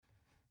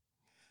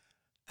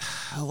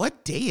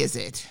What day is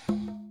it?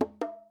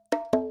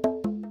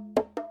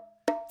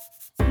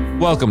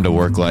 Welcome to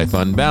Work Life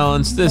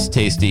Unbalanced. This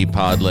tasty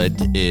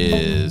podlet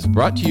is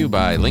brought to you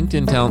by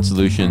LinkedIn Talent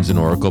Solutions and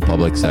Oracle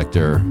Public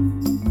Sector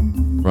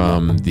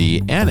from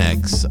the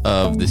annex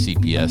of the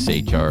CPS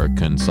HR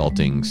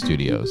Consulting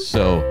Studios.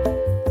 So,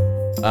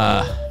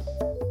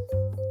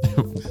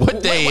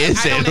 what day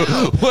is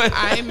it?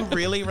 I'm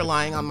really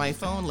relying on my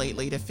phone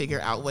lately to figure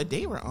out what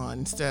day we're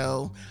on.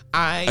 So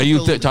Are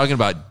you talking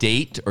about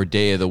date or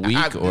day of the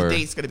week? The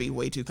date's going to be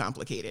way too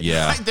complicated.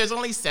 Yeah. There's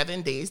only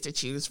 7 days to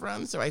choose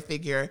from, so I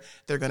figure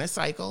they're going to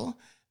cycle.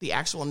 The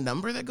actual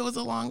number that goes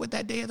along with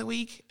that day of the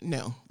week,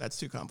 no, that's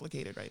too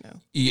complicated right now.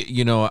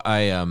 You know,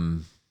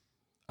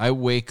 I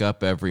wake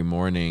up every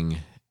morning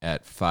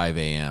at 5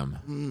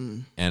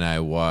 a.m. And I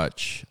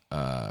watch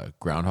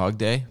Groundhog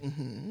Day.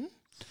 Mm-hmm.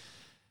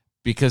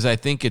 Because I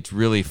think it's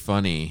really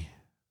funny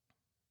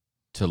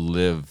to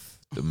live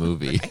the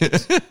movie.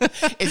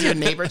 Right. Is your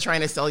neighbor trying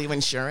to sell you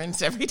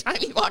insurance every time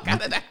you walk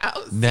out of the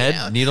house? Ned? You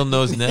know? Needle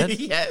Nose Ned?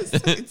 Yes.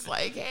 It's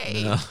like,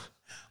 hey. No.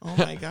 Oh,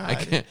 my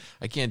God.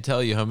 I can't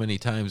tell you how many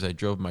times I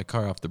drove my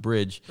car off the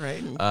bridge.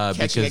 Right.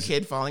 Catching a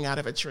kid falling out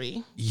of a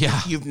tree.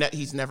 Yeah.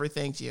 He's never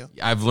thanked you.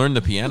 I've learned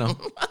the piano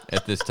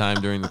at this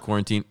time during the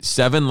quarantine.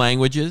 7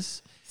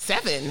 languages.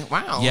 7?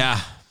 Wow.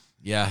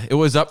 Yeah, it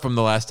was up from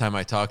the last time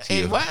I talked to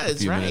you a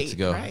few minutes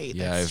ago. Right,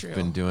 yeah, I've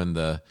been doing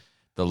the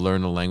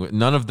learn a language.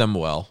 None of them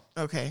well.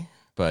 Okay.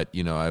 But,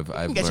 you know, I've get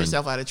learned.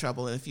 yourself out of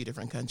trouble in a few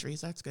different countries.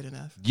 That's good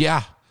enough.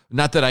 Yeah.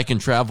 Not that I can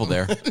travel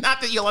there.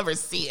 Not that you'll ever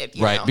see it.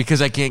 You right, know?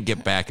 Because I can't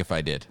get back if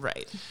I did.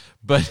 Right.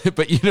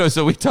 But you know,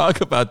 so we talk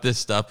about this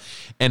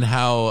stuff and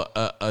how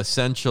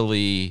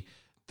essentially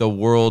the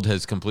world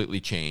has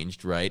completely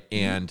changed, right?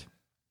 Mm-hmm.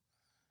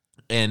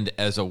 And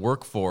as a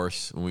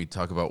workforce, when we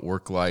talk about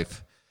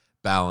work-life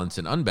balance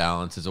and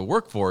unbalance, as a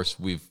workforce,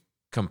 we've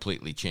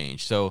completely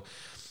changed. So,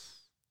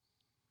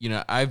 you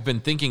know, I've been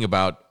thinking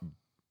about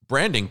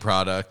branding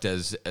product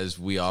as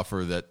we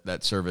offer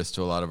that service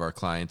to a lot of our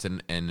clients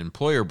and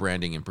employer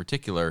branding in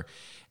particular,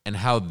 and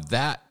how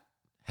that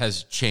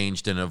has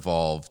changed and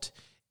evolved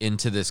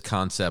into this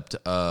concept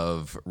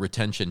of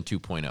retention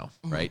 2.0,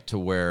 mm-hmm. right? To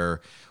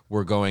where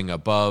we're going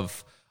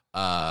above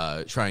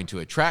trying to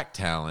attract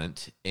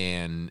talent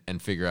and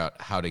figure out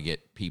how to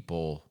get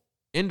people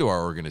into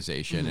our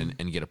organization mm-hmm.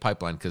 and get a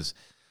pipeline, because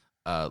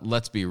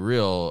let's be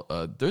real,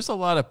 there's a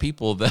lot of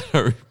people that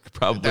are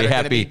probably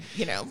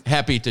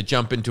happy to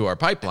jump into our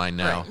pipeline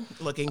now,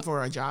 right. Looking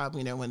for a job,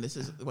 you know, when this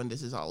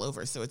is all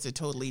over. So it's a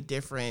totally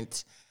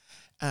different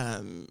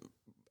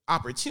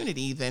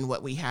opportunity than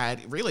what we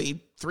had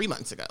really 3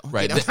 months ago.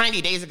 Right. You know,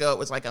 90 days ago, it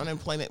was like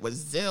unemployment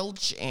was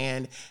zilch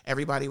and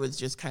everybody was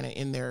just kind of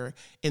in their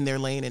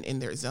lane and in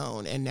their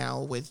zone. And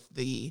now with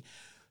the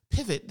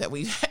pivot that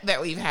we've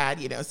had,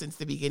 you know, since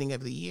the beginning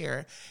of the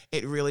year,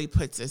 it really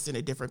puts us in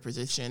a different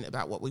position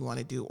about what we want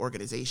to do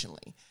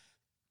organizationally.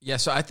 Yeah,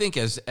 so I think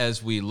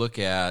as we look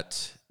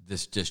at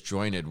this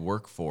disjointed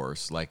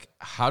workforce, like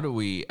how do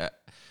we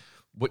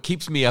what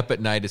keeps me up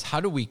at night is how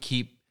do we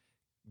keep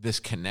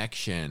this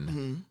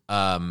connection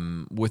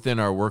mm-hmm. Within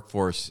our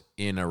workforce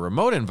in a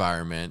remote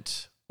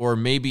environment, or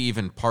maybe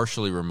even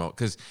partially remote,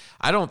 because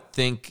I don't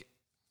think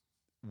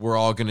we're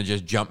all going to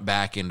just jump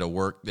back into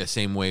work the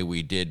same way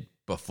we did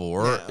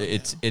before. You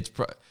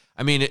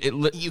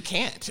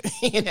can't.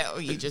 You know,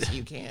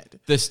 you can't.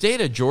 The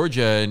state of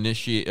Georgia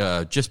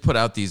just put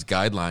out these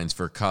guidelines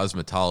for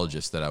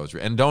cosmetologists that I was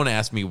and don't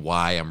ask me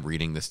why I'm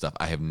reading this stuff.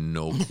 I have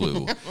no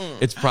clue.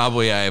 It's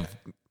probably I have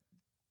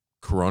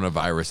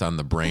coronavirus on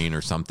the brain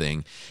or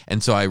something,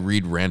 and so I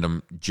read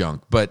random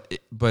junk. But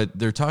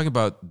they're talking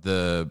about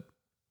the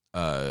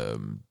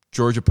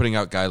Georgia putting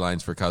out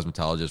guidelines for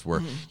cosmetologists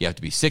where mm-hmm. you have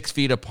to be 6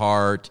 feet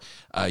apart.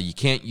 You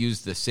can't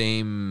use the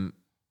same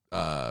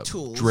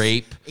tools.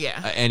 Drape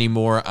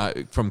anymore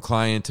from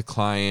client to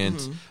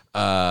client.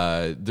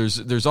 Mm-hmm.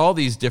 There's all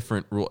these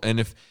different rules, and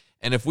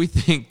if we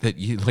think that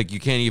you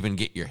can't even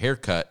get your hair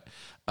cut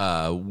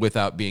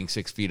without being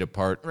 6 feet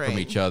apart from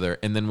each other,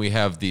 and then we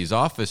have these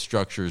office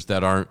structures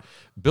that aren't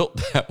built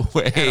that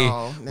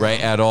way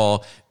at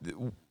all.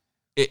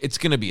 It's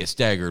going to be a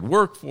staggered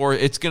workforce.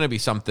 It's going to be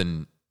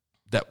something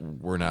that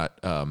we're not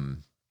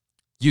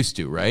used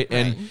to, right?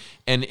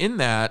 And in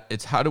that,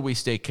 it's how do we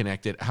stay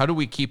connected? How do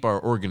we keep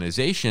our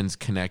organizations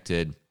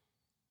connected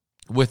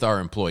with our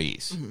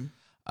employees?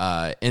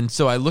 Mm-hmm. And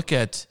so I look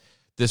at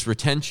this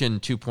retention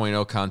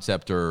 2.0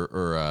 concept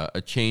or a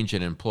change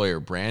in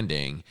employer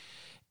branding,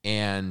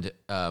 and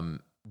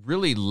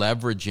really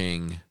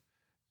leveraging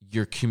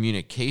your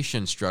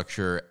communication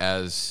structure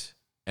as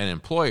an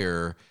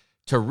employer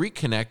to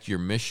reconnect your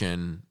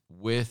mission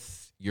with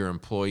your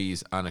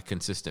employees on a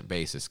consistent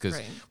basis, because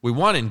we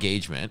want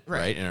engagement,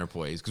 right, in our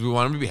employees, because we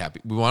want them to be happy.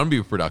 We want them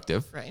to be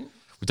productive. Right.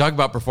 We talk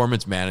about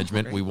performance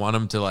management. We want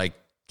them to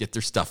get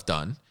their stuff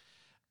done.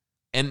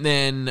 And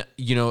then,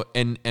 you know,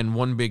 and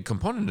one big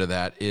component of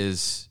that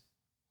is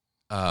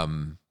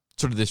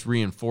sort of this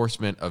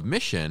reinforcement of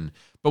mission,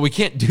 But we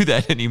can't do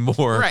that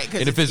anymore right,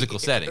 in a physical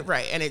setting.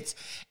 Right. And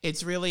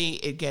it's really,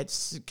 it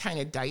gets kind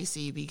of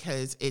dicey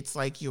because it's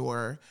like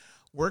your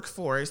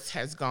workforce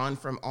has gone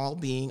from all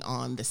being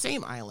on the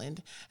same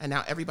island, and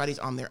now everybody's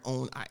on their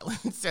own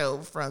island. So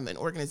from an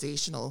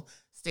organizational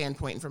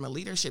standpoint and from a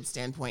leadership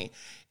standpoint,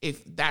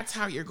 if that's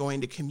how you're going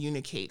to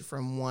communicate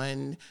from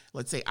one,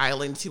 let's say,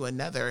 island to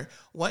another,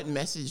 what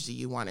message do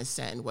you want to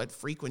send? What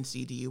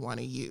frequency do you want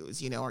to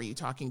use? Are you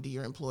talking to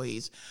your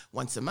employees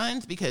once a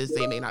month because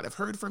they may not have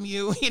heard from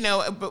you,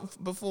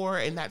 before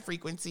in that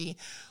frequency,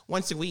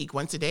 once a week,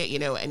 once a day,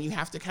 and you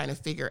have to kind of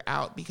figure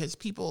out, because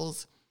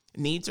people's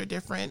needs are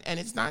different. And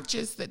it's not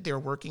just that they're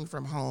working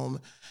from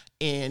home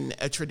in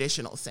a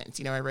traditional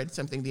sense. I read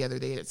something the other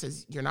day that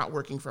says you're not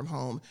working from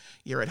home,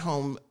 you're at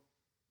home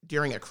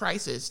during a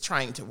crisis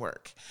trying to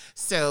work.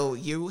 So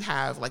you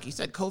have, like you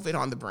said, COVID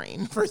on the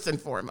brain, first and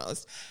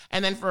foremost.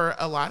 And then for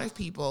a lot of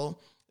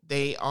people,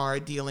 they are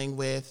dealing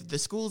with the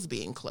schools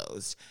being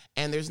closed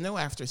and there's no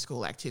after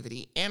school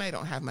activity and I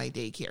don't have my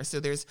daycare. So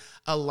there's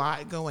a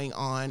lot going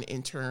on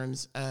in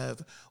terms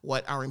of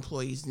what our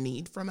employees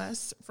need from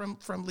us,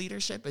 from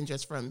leadership, and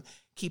just from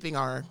keeping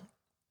our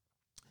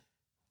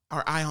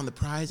eye on the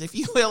prize, if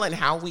you will, and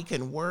how we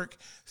can work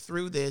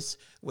through this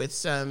with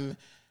some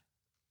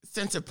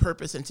sense of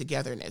purpose and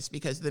togetherness.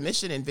 Because the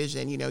mission and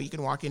vision, you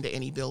can walk into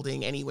any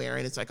building anywhere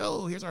and it's like,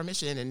 oh, here's our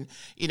mission. And,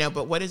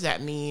 but what does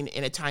that mean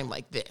in a time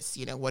like this?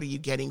 What are you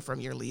getting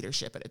from your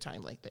leadership at a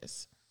time like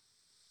this?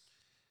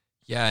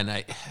 Yeah.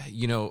 And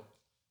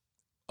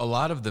a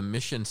lot of the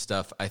mission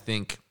stuff, I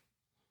think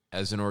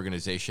as an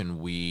organization,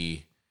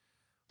 we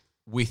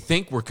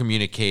think we're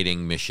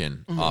communicating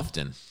mission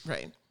often.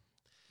 Right.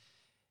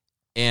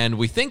 And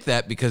we think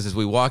that because as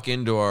we walk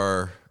into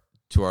our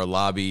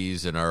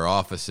lobbies and our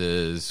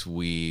offices,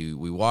 we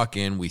walk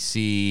in, we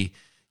see,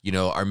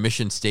 our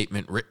mission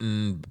statement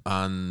written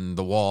on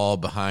the wall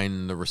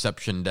behind the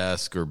reception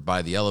desk or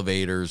by the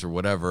elevators or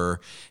whatever.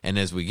 And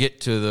as we get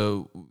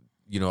to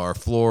our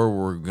floor,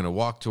 we're going to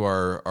walk to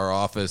our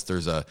office.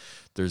 There's a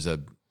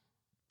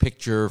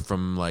picture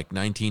from like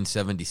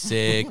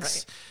 1976.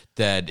 Right.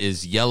 That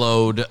is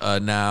yellowed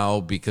now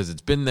because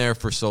it's been there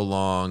for so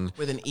long.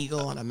 With an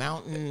eagle on a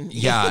mountain.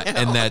 Yeah,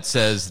 and that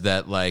says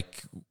that,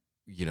 like,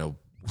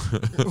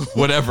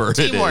 whatever Teamwork.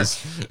 It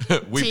is,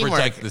 we Teamwork,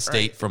 protect the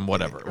state from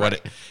whatever.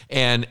 Right.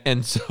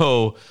 And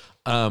so,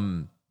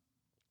 and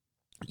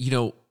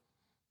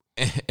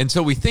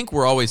so we think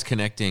we're always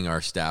connecting our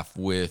staff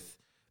with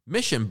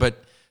mission,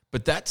 but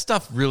that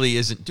stuff really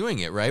isn't doing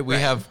it, right? We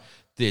have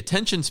the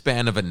attention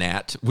span of a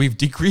gnat. We've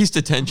decreased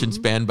attention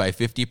span by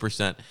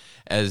 50%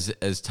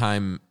 as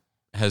time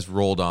has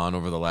rolled on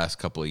over the last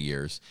couple of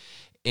years.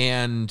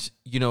 And,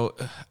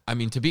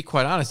 to be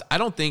quite honest, I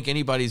don't think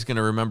anybody's going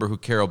to remember who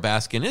Carol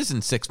Baskin is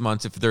in 6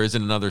 months if there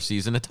isn't another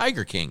season of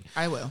Tiger King.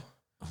 I will.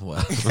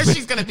 Well,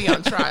 she's going to be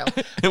on trial.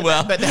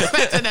 Well, but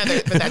that's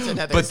another.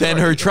 But then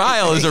her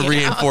trial is a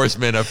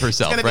reinforcement of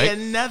herself, it's right? Going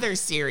to be another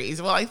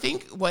series. Well, I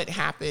think what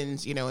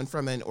happens, and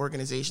from an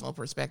organizational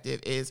perspective,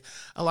 is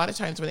a lot of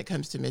times when it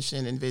comes to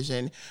mission and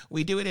vision,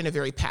 we do it in a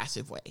very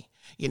passive way.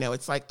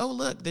 It's like, oh,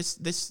 look,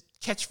 this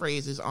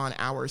catchphrase is on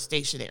our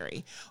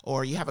stationery,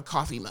 or you have a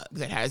coffee mug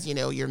that has,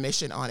 your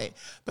mission on it,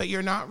 but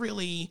you're not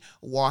really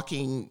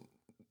walking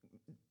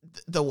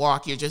the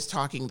walk, you're just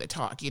talking the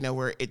talk,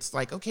 where it's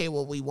like, okay,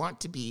 well, we want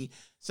to be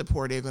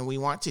supportive and we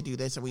want to do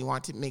this and we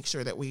want to make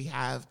sure that we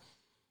have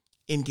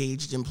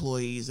engaged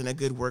employees and a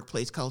good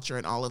workplace culture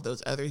and all of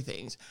those other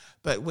things.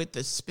 But with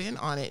the spin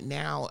on it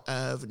now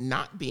of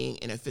not being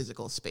in a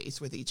physical space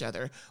with each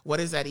other, what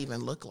does that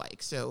even look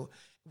like? So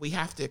we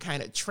have to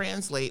kind of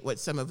translate what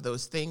some of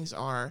those things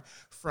are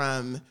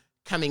from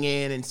coming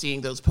in and seeing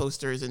those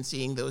posters and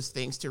seeing those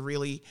things to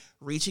really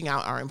reaching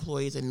out our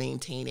employees and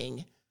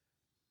maintaining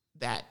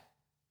that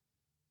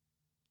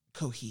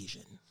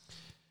cohesion.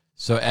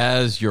 So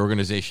as your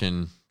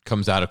organization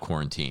comes out of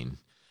quarantine,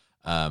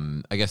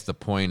 I guess the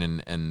point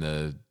and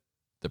the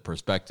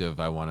perspective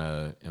I want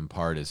to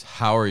impart is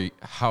how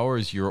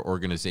is your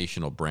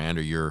organizational brand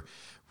or your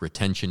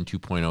retention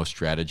 2.0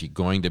 strategy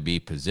going to be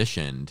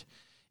positioned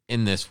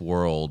in this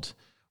world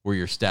where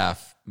your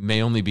staff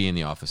may only be in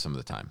the office some of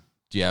the time?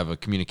 Do you have a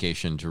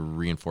communication to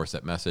reinforce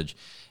that message?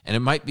 And it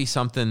might be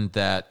something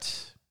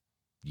that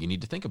you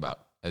need to think about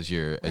as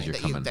you're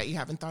coming. That you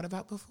haven't thought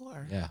about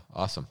before. Yeah,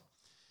 awesome.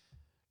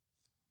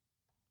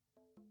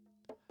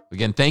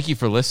 Again, thank you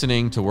for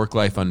listening to Work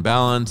Life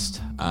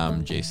Unbalanced.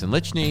 I'm Jason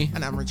Lichney.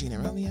 And I'm Regina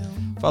Romeo.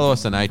 Follow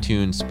us on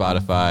iTunes,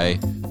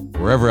 Spotify,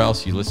 wherever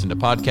else you listen to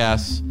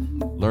podcasts.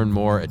 Learn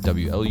more at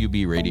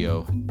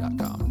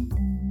WLUBradio.com.